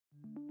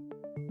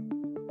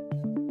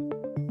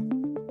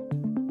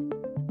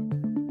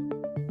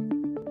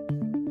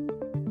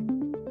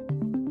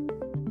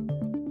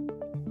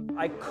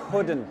I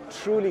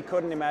truly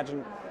couldn't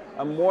imagine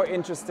a more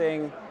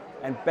interesting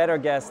and better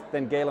guest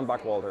than Galen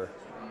Buckwalter.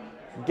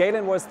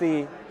 Galen was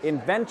the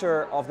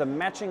inventor of the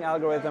matching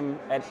algorithm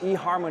at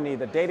eHarmony,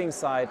 the dating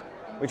site,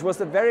 which was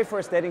the very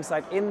first dating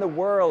site in the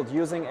world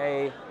using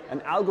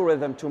an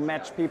algorithm to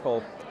match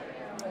people.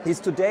 He's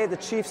today the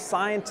chief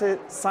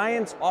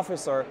science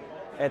officer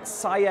at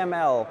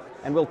psyML,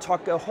 and we'll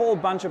talk a whole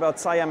bunch about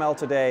psyML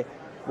today,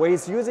 where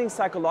he's using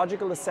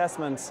psychological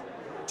assessments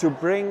to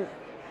bring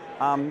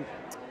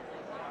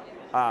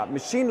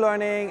machine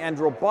learning and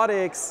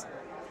robotics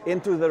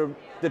into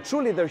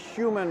truly the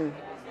human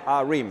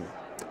realm.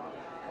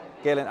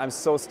 Galen, I'm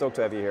so stoked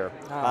to have you here.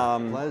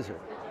 Pleasure.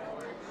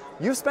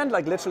 You've spent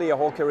like literally your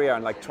whole career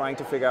on like trying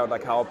to figure out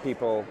like how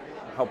people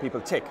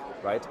tick,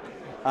 right?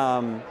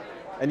 And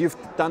you've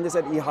done this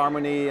at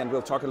eHarmony, and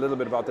we'll talk a little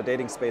bit about the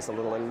dating space a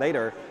little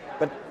later.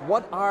 But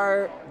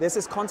there's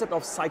this concept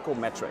of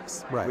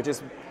psychometrics, right, which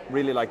is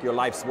really like your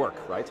life's work,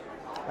 right?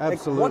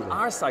 Absolutely. Like, what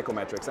are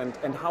psychometrics,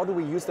 and how do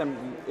we use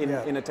them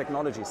in a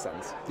technology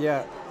sense?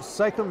 Yeah,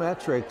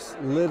 psychometrics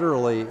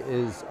literally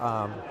is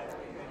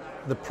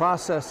the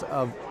process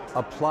of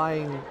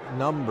applying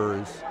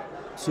numbers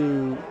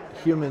to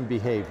human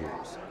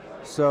behaviors.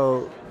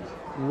 So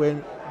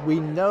when we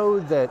know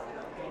that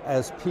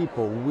as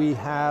people we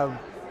have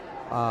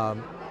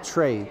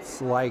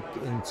traits like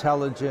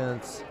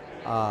intelligence,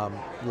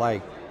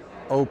 like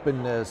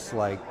openness,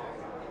 like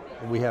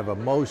we have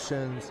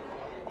emotions,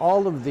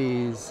 all of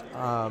these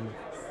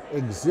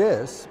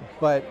exist,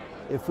 but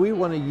if we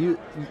want to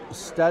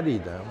study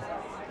them,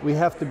 we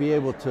have to be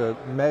able to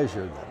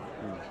measure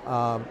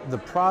them. The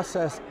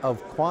process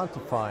of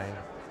quantifying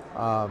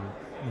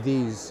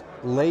these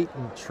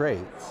latent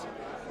traits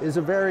is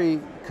a very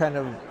kind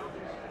of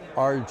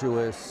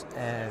arduous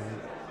and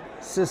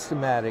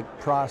systematic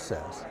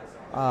process.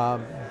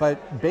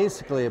 But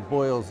basically it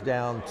boils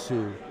down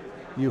to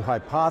you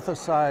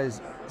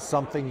hypothesize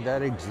something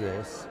that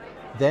exists,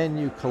 then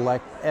you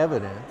collect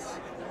evidence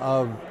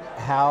of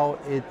how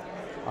it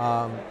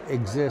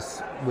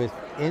exists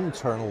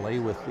internally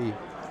with the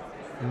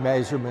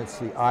measurements,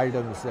 the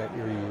items that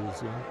you're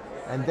using,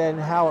 and then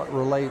how it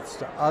relates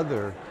to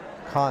other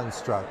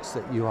constructs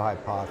that you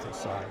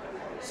hypothesize.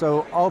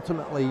 So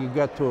ultimately you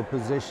get to a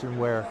position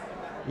where,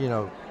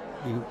 you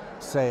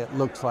say it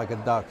looks like a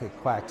duck, it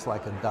quacks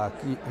like a duck,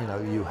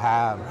 you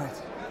have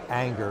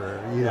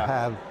anger, you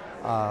have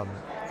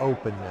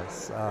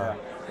openness,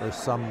 or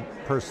some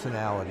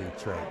personality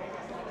trait.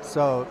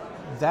 So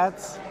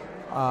that's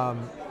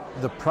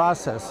the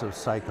process of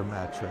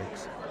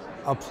psychometrics.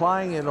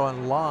 Applying it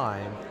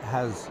online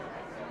has,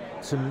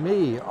 to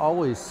me,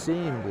 always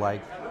seemed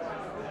like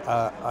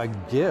a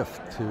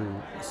gift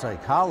to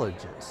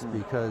psychologists,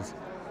 because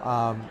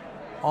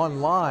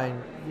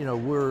online,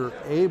 we're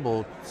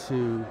able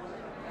to,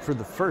 for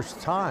the first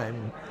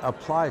time,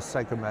 apply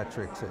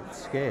psychometrics at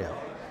scale.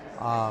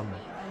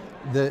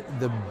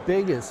 The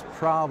biggest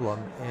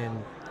problem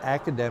in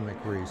academic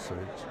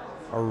research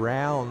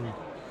around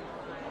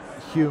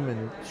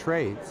human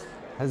traits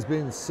has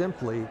been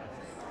simply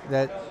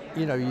that,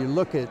 you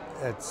look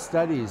at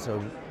studies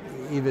of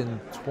even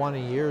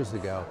 20 years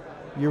ago,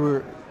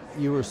 you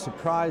were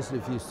surprised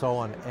if you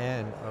saw an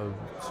N of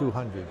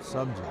 200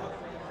 subjects.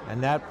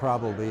 And that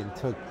probably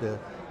took the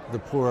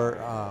poor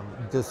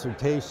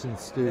dissertation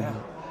student,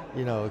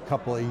 a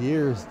couple of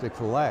years to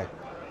collect.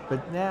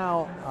 But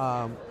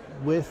now,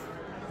 with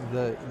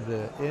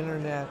the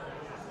internet,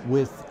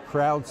 with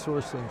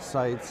crowdsourcing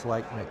sites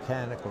like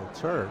Mechanical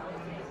Turk,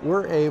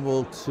 we're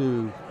able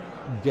to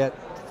get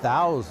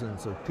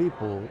thousands of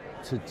people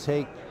to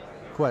take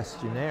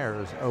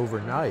questionnaires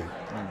overnight,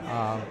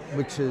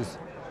 which has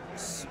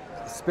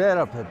sped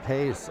up the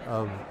pace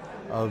of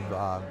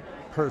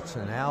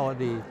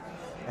personality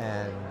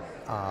and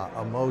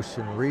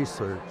emotion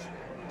research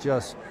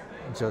just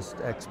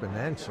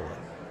exponentially.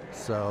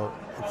 So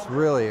it's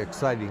really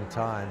exciting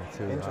time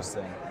to.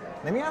 Interesting.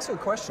 Let me ask you a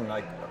question.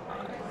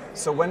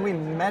 So when we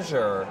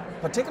measure,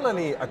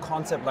 particularly a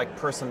concept like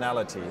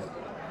personality,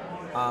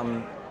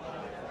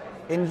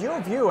 in your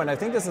view, and I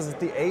think this is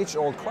the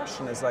age-old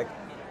question, is like,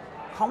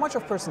 how much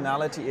of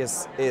personality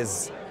is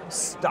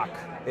stuck?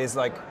 Is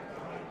like,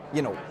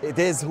 it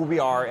is who we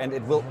are, and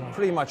it will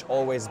pretty much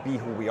always be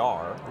who we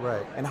are.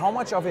 Right. And how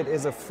much of it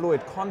is a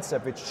fluid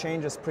concept which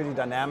changes pretty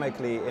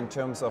dynamically in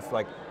terms of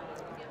like,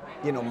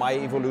 my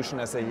evolution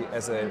as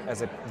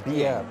a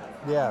being?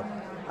 Yeah.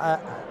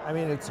 I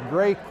mean, it's a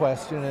great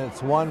question, and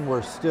it's one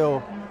we're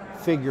still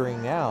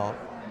figuring out.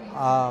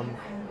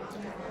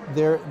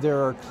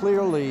 There are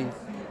clearly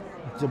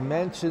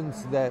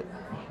dimensions that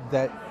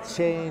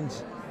change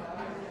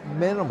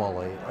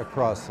minimally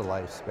across the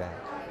lifespan,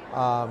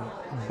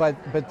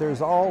 but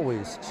there's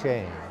always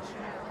change.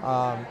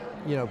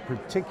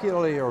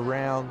 Particularly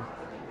around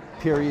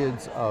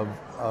periods of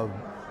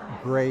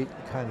great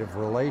kind of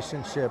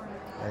relationship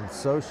and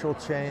social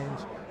change.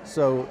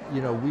 So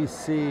we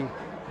see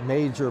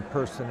major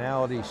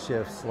personality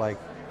shifts, like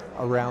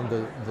around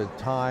the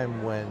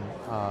time when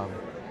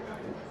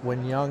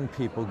young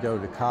people go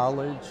to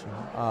college,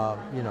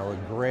 you know, a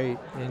great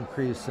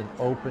increase in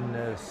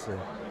openness and,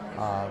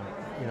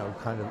 you know,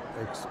 kind of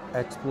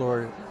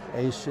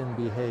exploration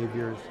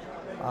behaviors.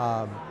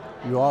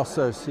 You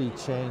also see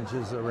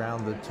changes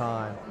around the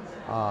time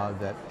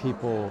that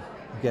people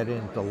get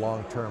into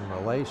long-term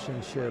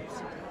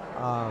relationships.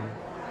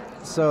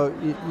 So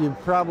you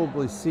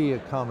probably see a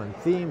common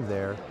theme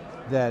there,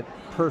 that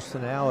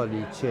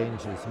personality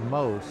changes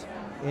most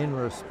in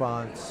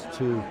response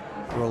to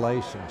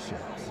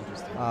relationships,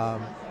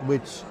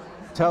 which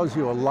tells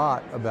you a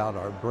lot about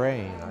our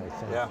brain, I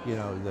think. Yeah. You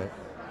know, that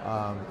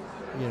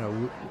you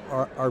know,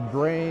 our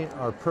brain,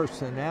 our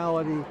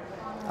personality,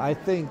 I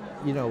think,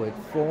 you know, it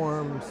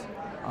forms,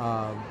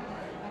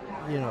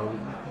 you know,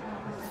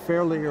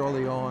 fairly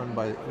early on,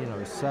 by, you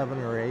know, 7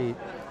 or 8.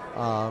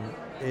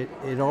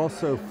 It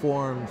also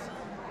forms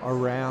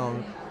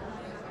around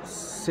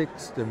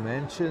 6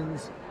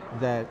 dimensions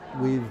that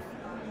we've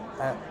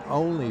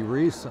only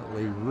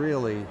recently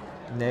really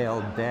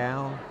nailed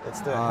down.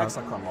 That's the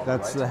hexagon model,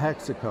 That's right? the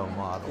hexagon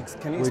model.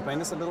 Can you explain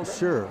this a little bit?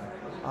 Sure.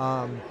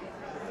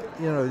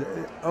 You know,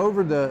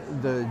 over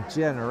the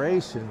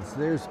generations,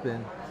 there's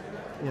been,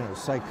 you know,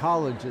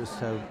 psychologists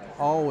have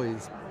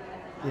always,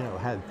 you know,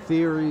 had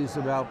theories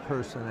about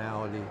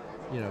personality.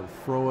 You know,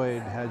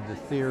 Freud had the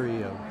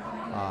theory of,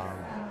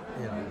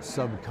 you know,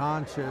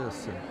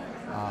 subconscious and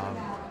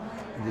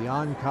the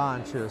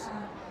unconscious.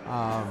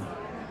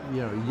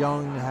 You know,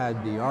 Jung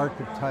had the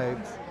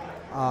archetypes.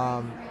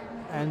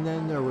 And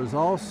then there was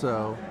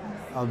also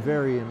a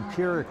very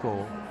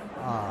empirical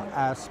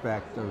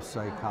aspect of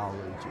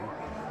psychology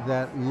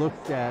that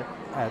looked at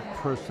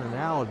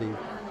personality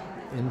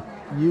in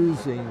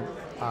using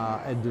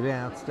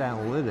advanced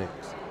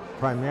analytics,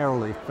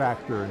 primarily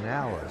factor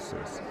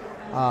analysis.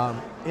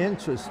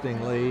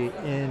 Interestingly,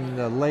 in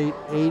the late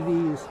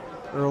 80s,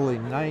 early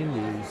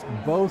 90s,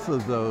 both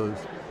of those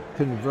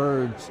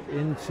converged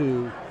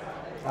into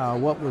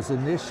what was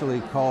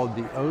initially called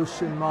the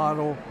ocean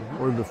model,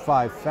 or the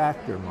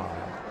 5-factor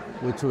model,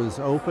 which was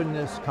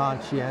openness,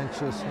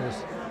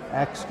 conscientiousness,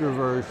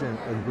 extroversion,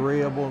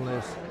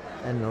 agreeableness,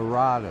 and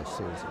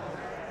neuroticism.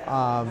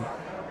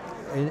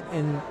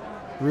 In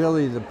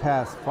really the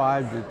past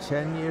 5 to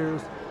 10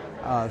 years,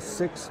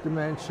 6th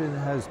dimension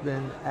has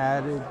been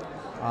added,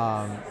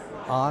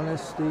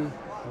 honesty,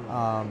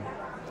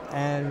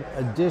 and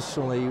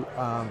additionally,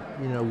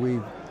 you know,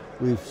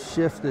 we've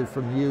shifted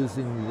from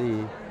using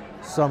the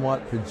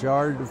somewhat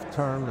pejorative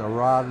term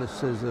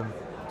neuroticism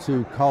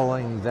to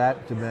calling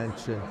that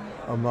dimension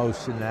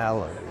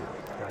emotionality.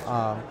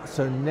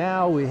 So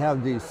now we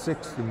have these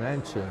 6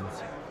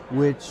 dimensions,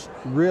 which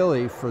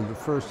really, for the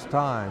first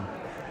time,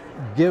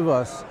 give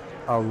us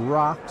a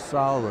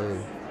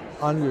rock-solid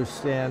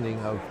understanding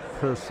of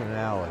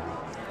personality.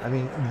 I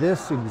mean,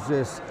 this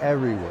exists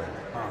everywhere,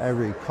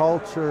 every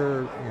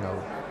culture, you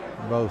know,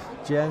 both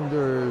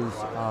genders.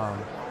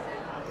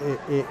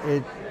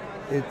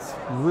 It's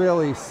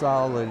really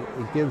solid.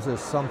 It gives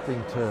us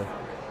something to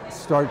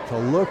start to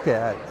look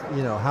at,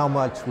 you know, how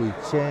much we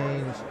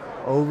change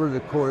over the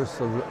course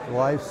of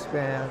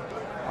lifespan.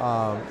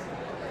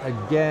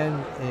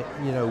 Again,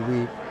 you know,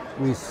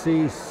 we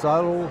see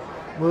subtle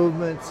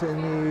movements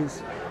in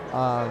these,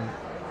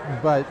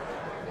 but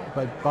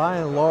by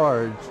and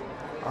large,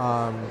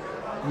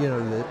 you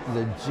know,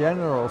 the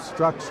general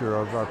structure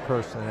of our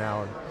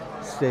personality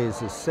stays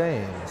the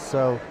same.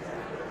 So,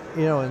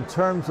 you know, in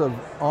terms of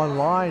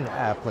online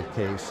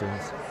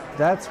applications,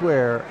 that's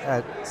where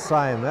at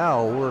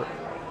psyML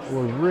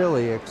we're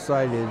really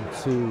excited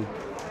to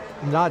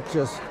not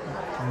just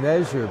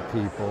measure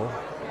people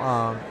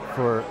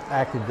for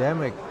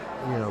academic,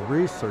 you know,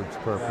 research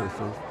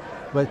purposes,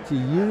 but to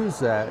use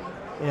that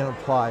in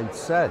applied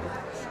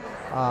settings.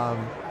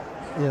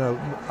 You know,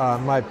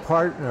 my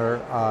partner,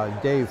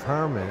 Dave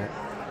Herman,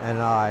 and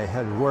I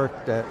had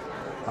worked at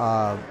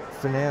a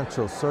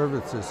financial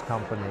services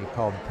company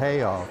called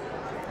Payoff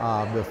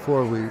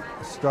before we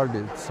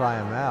started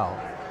psyML.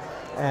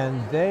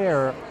 And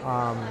there,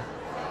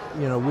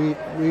 you know, we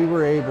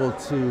were able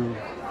to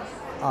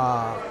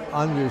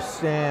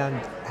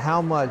understand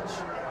how much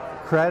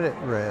credit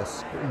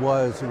risk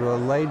was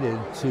related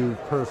to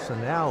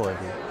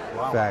personality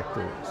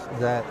factors,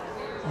 that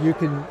you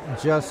can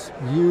just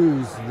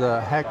use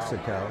the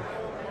hexagon,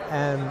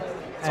 and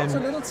it's a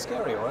little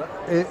scary, right?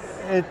 In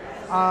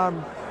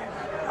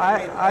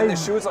the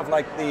shoes of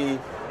like the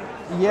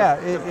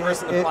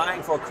person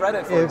applying for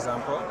credit, for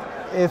example.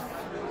 If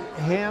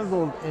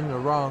handled in the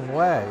wrong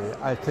way,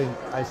 I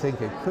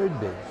think it could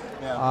be.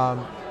 Yeah.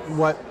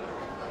 What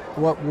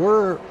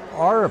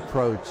our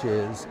approach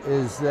is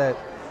that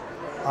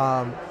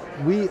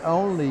we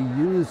only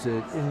use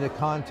it in the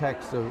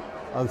context of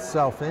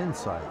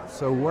self-insight.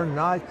 So we're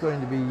not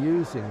going to be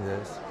using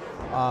this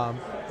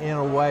in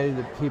a way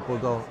that people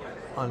don't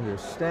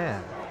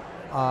understand.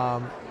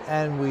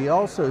 And we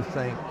also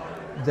think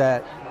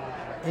that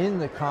in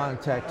the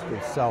context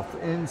of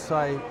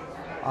self-insight,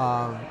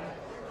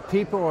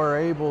 people are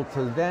able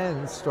to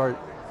then start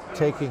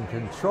taking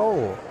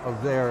control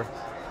of their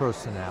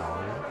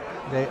personality.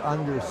 They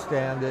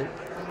understand it.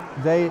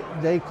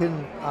 They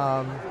can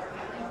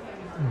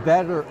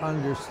better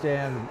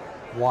understand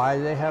why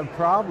they have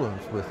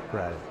problems with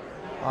credit.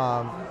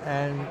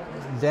 And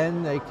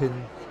then they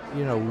can,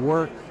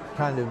 work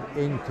kind of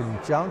in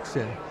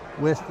conjunction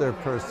with their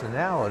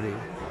personality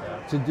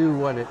to do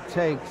what it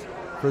takes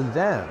for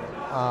them.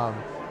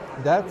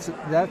 That's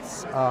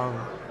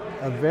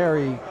a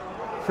very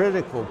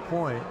critical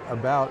point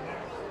about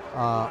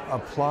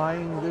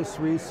applying this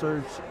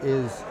research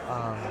is,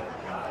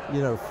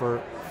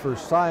 for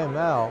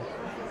psyML,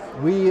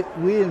 we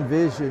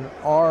envision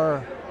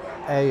our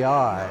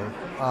AI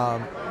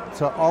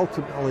to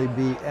ultimately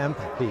be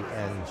empathy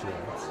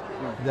engines.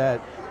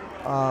 That,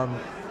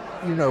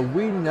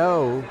 we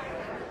know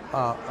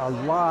a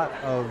lot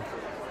of,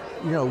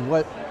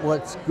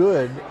 what's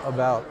good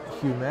about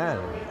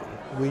humanity.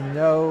 We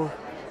know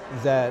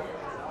that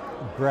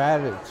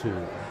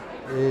gratitude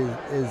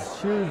is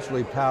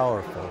hugely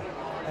powerful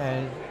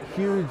and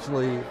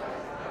hugely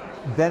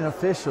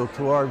beneficial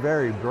to our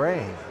very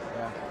brain.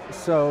 Yeah.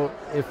 So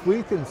if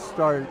we can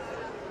start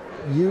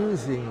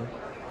using,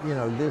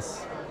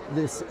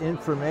 this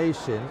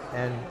information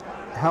and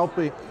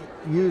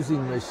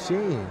using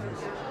machines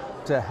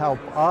to help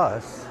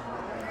us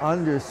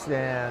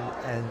understand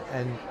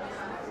and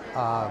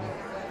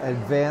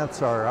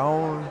advance our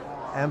own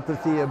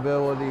empathy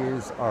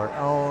abilities, our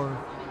own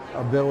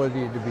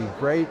ability to be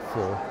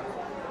grateful,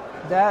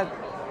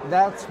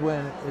 that's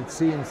when it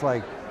seems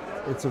like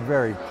it's a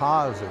very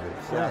positive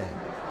thing.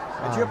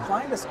 Yeah. And you're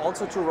applying this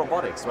also to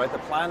robotics, right? The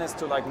plan is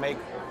to make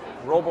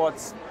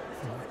robots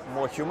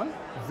more human?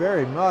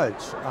 Very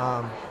much.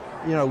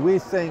 We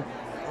think,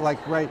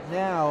 like right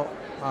now,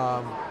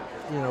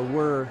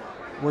 we're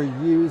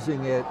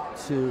using it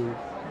to,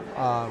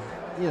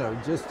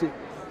 just to,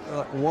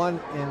 one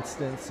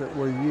instance that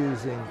we're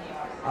using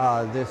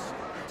this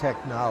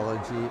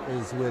technology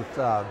is with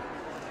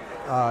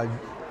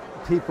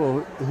people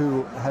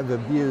who have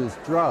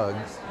abused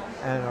drugs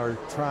and are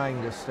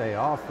trying to stay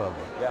off of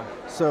it. Yeah.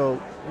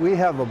 So we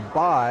have a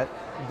bot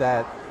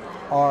that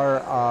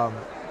our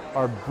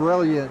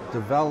brilliant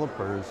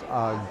developers,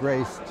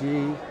 Grace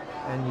G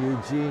and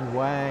Eugene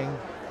Wang,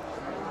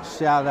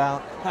 shout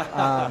out,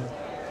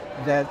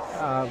 that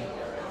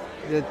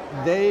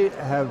they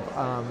have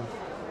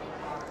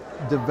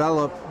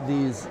developed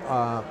these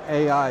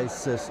AI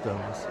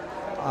systems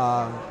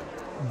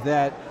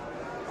that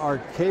are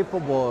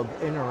capable of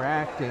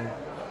interacting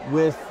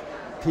with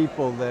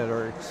people that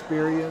are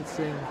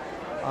experiencing,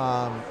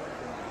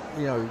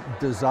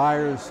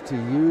 desires to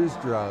use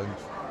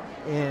drugs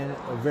in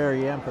a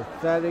very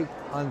empathetic,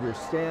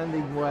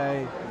 understanding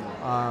way.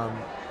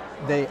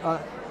 They,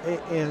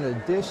 in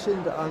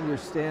addition to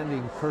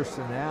understanding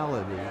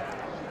personality,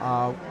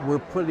 we're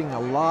putting a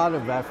lot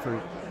of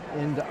effort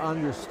into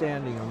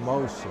understanding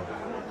emotion,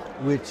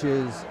 which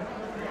is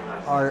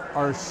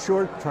our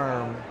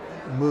short-term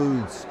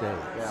mood states.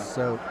 Yeah.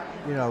 So,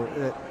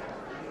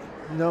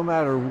 no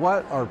matter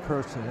what our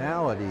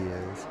personality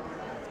is,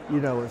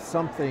 if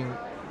something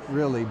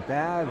really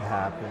bad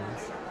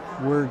happens,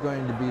 we're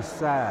going to be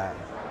sad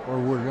or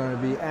we're going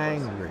to be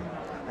angry.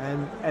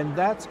 And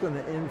that's going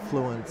to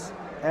influence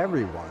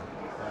everyone,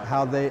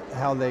 how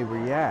they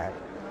react.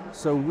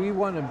 So we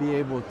want to be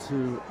able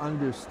to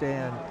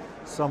understand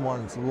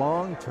someone's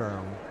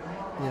long-term,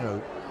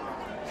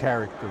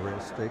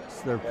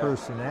 characteristics, their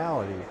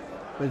personality,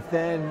 but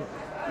then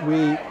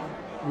we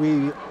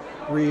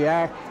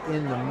react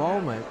in the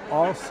moment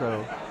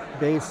also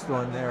based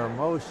on their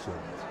emotions.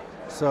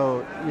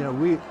 So,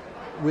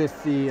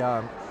 with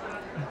the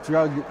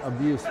drug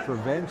abuse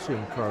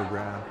prevention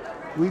program,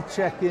 we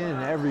check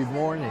in every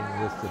morning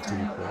with the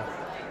people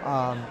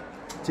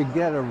to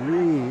get a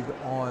read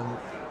on,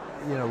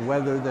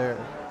 whether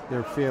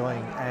they're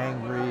feeling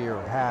angry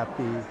or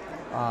happy,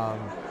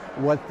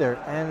 what their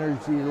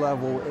energy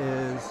level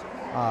is,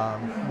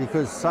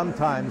 because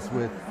sometimes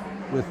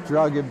with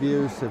drug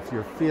abuse, if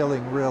you're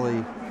feeling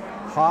really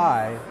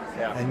high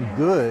and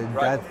good,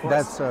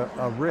 that's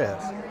a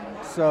risk.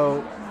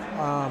 So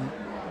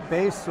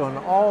based on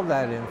all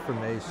that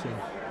information,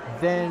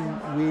 then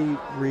we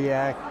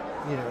react,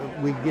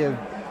 we give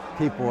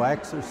people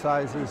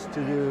exercises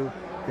to do,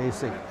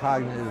 basic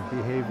cognitive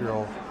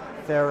behavioral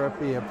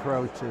therapy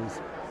approaches.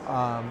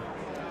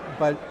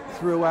 But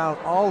throughout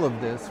all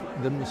of this,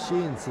 the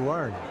machine's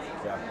learning.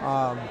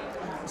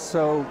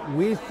 So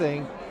we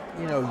think,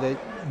 that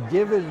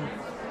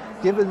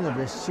given the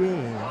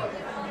machine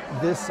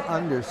this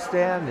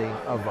understanding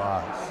of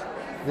us,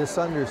 this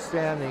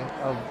understanding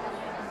of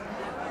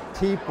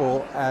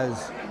people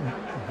as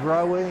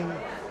growing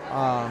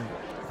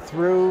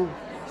through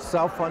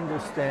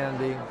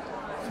self-understanding,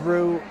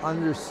 through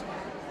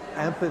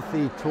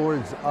empathy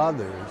towards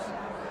others,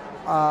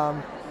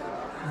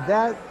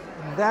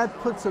 that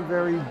puts a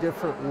very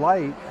different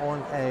light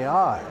on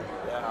AI.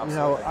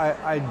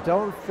 I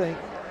don't think,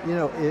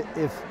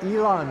 if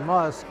Elon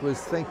Musk was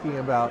thinking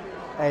about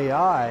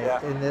AI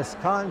in this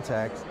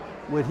context,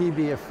 would he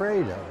be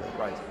afraid of it?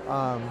 Right.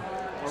 Well,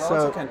 I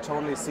also can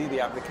totally see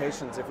the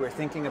applications if we're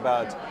thinking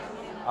about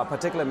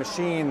particular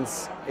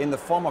machines in the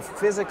form of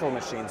physical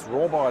machines,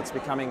 robots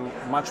becoming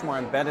much more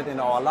embedded in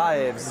our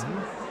lives.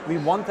 We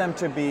want them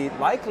to be,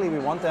 we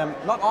want them,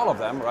 not all of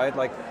them, right?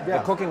 Like the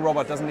cooking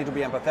robot doesn't need to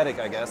be empathetic,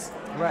 I guess.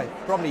 Right.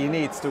 Probably he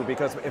needs to,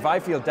 because if I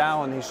feel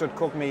down, he should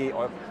cook me,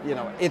 or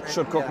it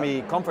should cook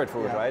me comfort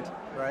food, right?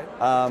 Right.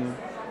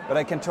 But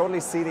I can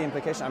totally see the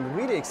implication. I'm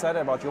really excited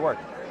about your work.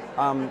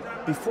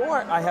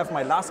 Before I have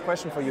my last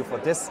question for you for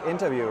this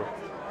interview,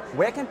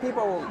 where can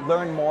people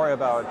learn more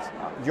about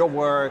your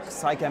work,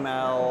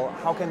 psyML?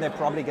 How can they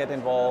probably get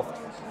involved?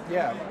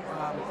 Yeah,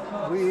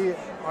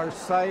 our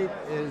site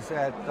is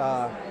at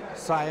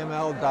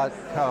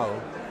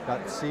psyML.co.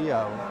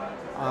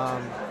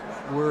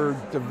 We're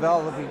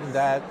developing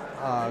that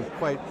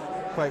quite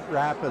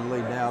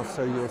rapidly now,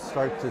 so you'll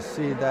start to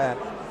see that.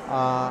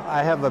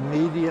 I have a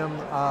Medium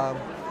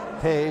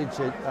page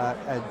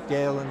at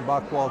Galen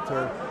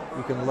Buckwalter.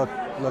 You can look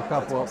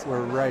up what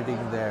we're writing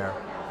there.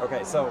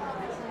 Okay, so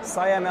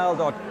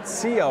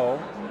psyML.co,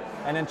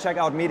 and then check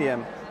out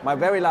Medium. My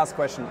very last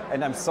question,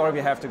 and I'm sorry we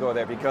have to go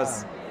there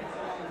because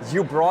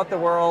you brought the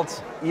world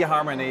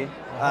eHarmony.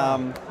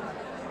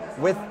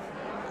 With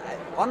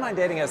online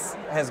dating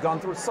has gone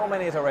through so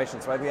many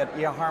iterations, right? We had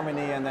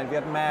eHarmony, and then we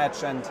had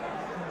Match, and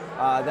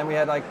then we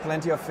had like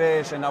Plenty of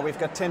Fish, and now we've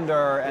got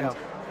Tinder. And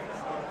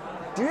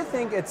do you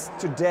think it's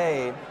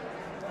today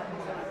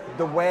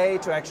the way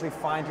to actually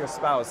find your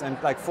spouse? And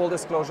like full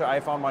disclosure, I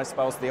found my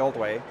spouse the old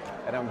way,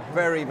 and I'm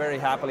very, very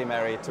happily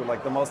married to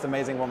like the most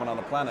amazing woman on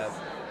the planet.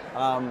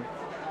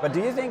 But do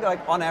you think,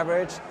 like on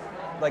average,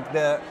 like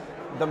the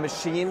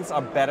machines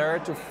are better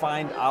to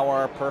find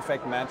our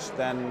perfect match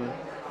than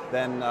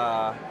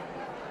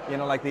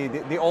like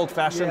the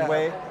old-fashioned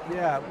way?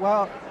 Yeah.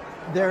 Well,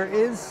 there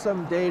is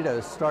some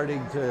data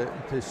starting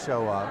to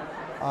show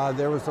up.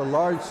 There was a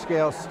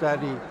large-scale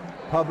study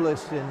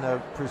published in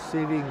the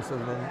Proceedings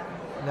of the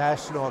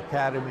National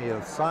Academy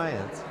of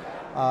Science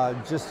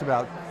just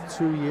about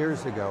 2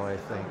 years ago, I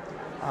think,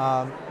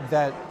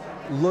 that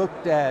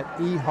looked at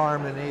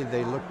eHarmony,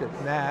 they looked at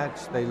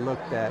Match, they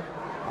looked at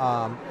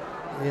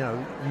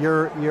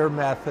your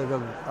method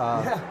of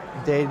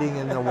dating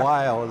in the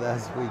wild,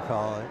 as we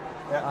call it.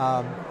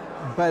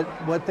 But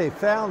what they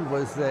found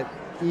was that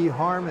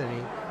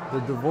eHarmony,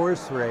 the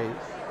divorce rate,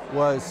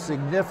 was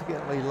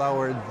significantly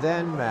lower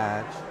than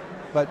Match,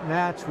 but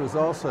Match was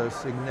also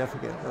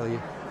significantly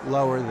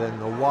lower than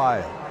the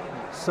wild.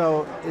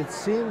 So it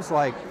seems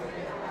like,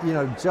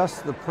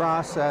 just the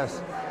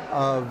process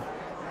of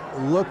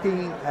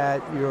looking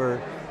at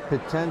your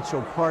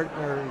potential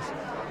partners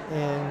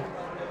in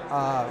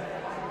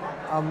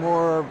a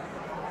more,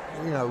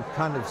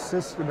 kind of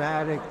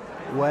systematic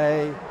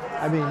way.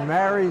 I mean,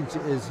 marriage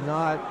is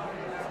not,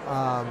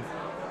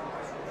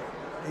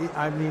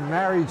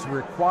 marriage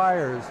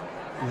requires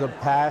the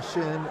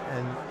passion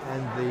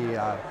and the,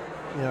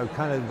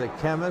 kind of the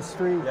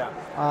chemistry.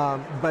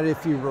 But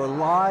if you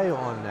rely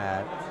on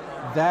that,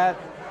 that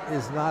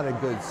is not a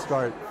good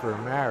start for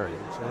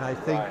marriage. And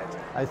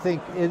I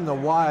think in the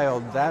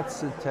wild,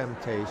 that's a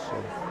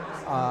temptation.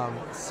 I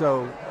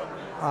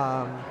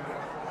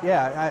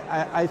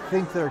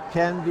think there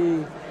can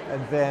be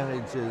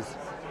advantages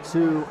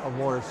to a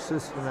more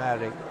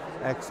systematic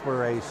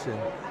exploration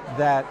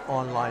that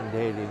online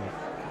dating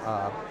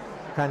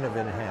kind of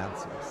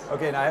enhances.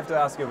 Okay, now I have to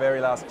ask you a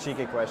very last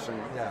cheeky question.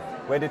 Yeah.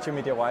 Where did you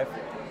meet your wife?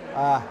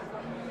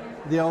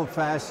 The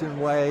old-fashioned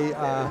way,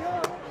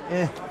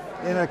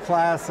 in a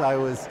class I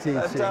was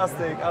teaching.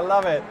 Fantastic, I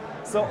love it.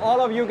 So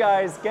all of you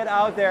guys, get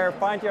out there,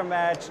 find your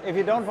match. If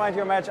you don't find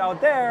your match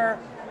out there,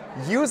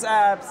 use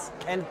apps,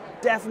 and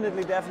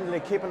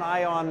definitely keep an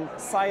eye on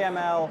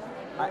psyML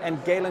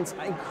and Galen's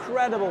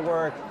incredible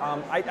work.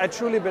 I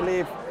truly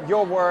believe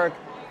your work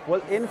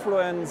will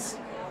influence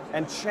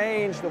and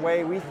change the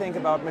way we think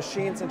about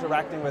machines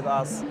interacting with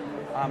us,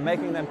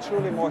 making them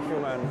truly more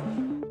human.